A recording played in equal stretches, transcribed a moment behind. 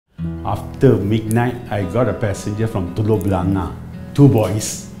After midnight, I got a passenger from Teluk Belanga, 2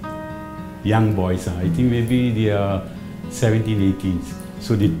 boys, young boys. I think maybe they are 17, 18.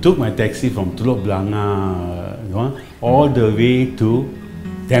 So they took my taxi from Teluk Belanga all the way to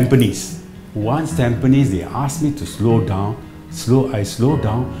Tampines. Once Tampines, they asked me to slow down. I slowed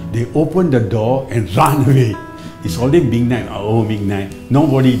down. They opened the door and ran away. It's already midnight. Oh, midnight.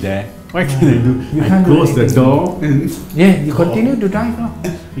 Nobody there. What can I do? I closed the door and you continue to drive.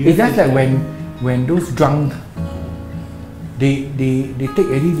 It's just like when those drunk, they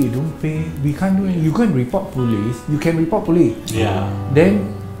take any, they don't pay. We can't do anything. You can report police. You can report police. Yeah.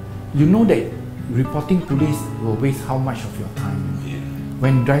 Then you know that reporting police will waste how much of your time. Yeah.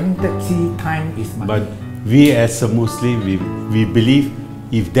 When driving taxi, time is money. But we as a Muslim, we believe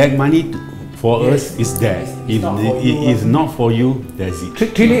if that money for us is there. If it is not for you, that's it.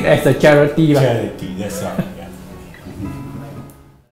 Treat it as a charity. Charity, that's right.